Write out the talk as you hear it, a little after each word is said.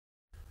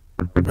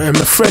My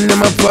friend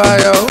them a buy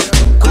out.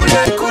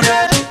 Kule,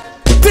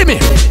 kule, Timmy.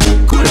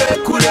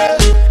 kule, kule,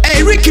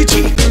 Hey Ricky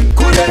G.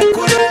 kule,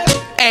 kule,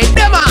 Hey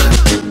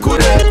Demarco.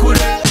 kule,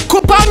 kule.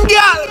 Coupon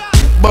girl.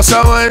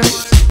 Bossa wine,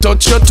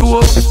 touch your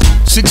toe.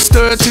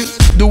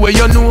 6:30, the way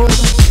you know.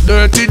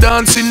 Dirty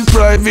dancing,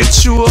 private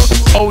show.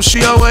 How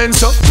she a wine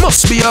so,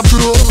 must be a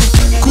pro.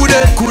 Kude,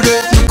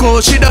 kude, look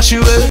how she dash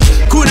you away.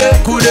 Kude,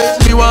 kude,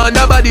 me want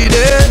a body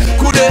there.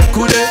 Kude,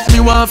 kude, me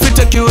want fi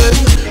take you away.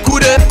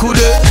 Kude,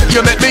 kude,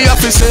 you make me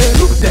happy say.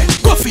 Look there,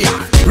 go for ya.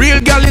 Real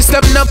girl is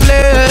them no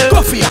play.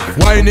 Go for ya.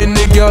 Whining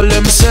the girl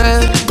them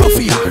say. Go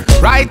for ya.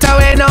 Right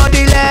away no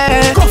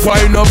delay. Go for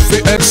ya. Wine up fi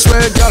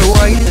X-ray, girl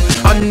wine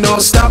and no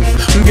stop.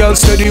 Girl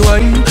steady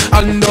wine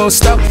and no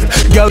stop.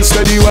 Girl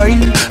steady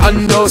wine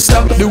and no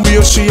stop. The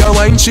way she a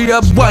wine, she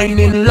a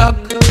whining lock.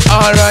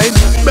 Alright,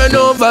 bend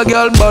over,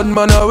 girl, bad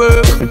man a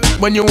work.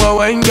 When you a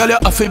wine, girl, you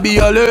have to be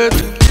alert.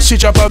 She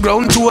chop a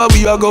ground to a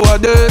we a go a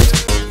dirt.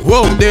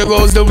 Whoa, there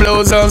goes the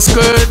blouse and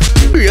skirt.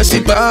 Brace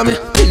it for me,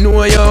 you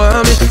know you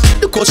want me.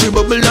 Look how she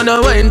bubble and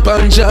a wine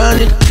pan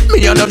Johnny.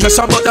 Me a no dress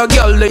about a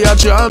girl, they a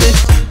draw me.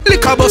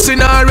 Lick a bus in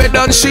her red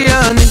and she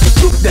on it.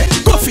 Look there,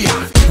 go for ya.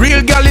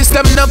 Real girl is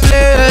them no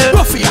play.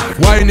 Go for ya.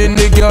 Whining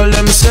the girl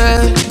them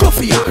say. Go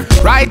for ya.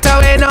 Right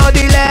away no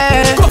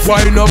delay. Go for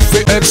ya. Wine up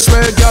for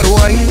X-ray, girl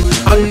wine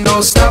and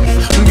no stop.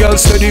 Girl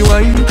steady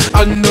wine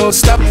and no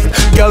stop.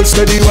 Girl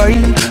steady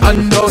wine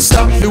and no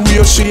stop. The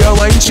way she a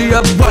wine, she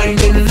a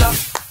whining love.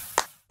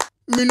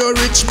 Me no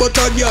rich but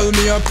a girl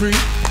me a pre.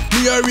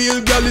 Me a real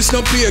girl is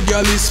no pay,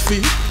 girl is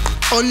fee.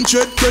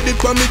 100 credit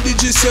for me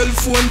digi cell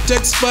phone,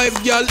 text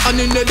 5 gal and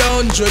another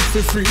 100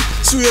 for free.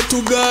 Swear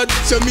to God,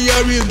 say me a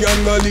real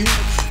gangali.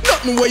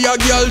 Nothing where a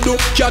gal do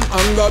can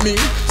anger me.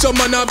 Some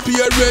man a pay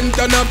rent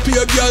and a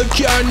pay gal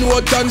can't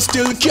note and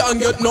still can't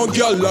get no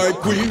gal like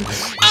we.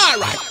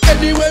 Alright,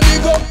 anywhere me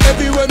go,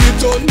 everywhere me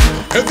turn.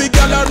 Every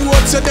gal a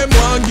road say them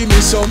want give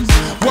me some.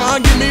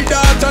 Want give me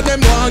that and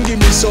them want give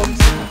me some.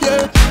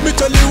 Yeah, me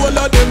tell you all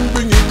of them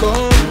bring it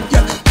come.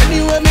 Yeah,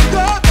 anywhere me go,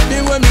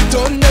 anywhere me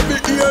turn.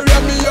 Every area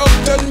me up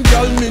 10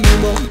 gal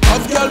minimum.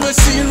 Half gal we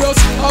serious,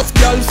 half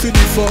gal for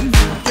the fun.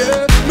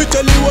 Yeah, me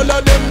tell you all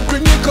of them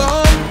bring it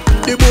come.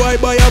 The boy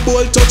buy a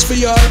ball touch for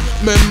ya.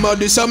 Remember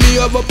this and me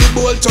have up the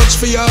ball touch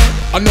for ya.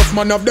 Enough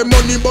man have the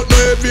money but no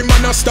every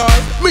man a star.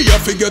 Me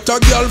have to get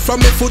a girl from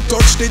me foot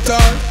touch the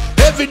tar.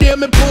 Every day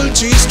me pull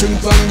G-string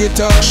from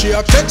guitar. She a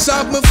text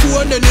off my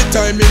phone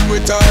anytime in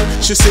with her.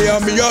 She say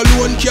me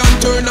alone can't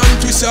turn and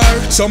twist her.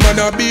 Some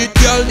man a beat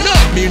girl, no,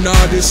 me not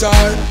this her.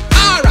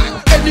 Alright,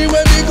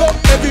 anywhere me go,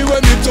 everywhere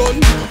me turn.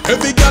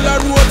 Every girl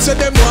a road say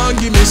them want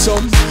give me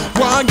some.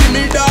 Want give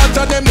me that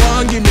and them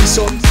want give me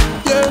some.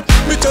 Yeah,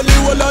 me tell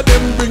you all of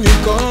them bring it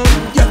come.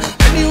 Yeah,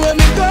 anywhere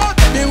me go,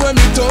 anywhere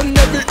me turn.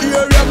 Every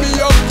area me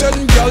up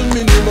 10 gal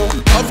minimum.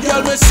 Half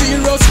gal we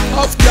serious,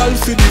 half gal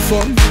for the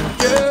fun.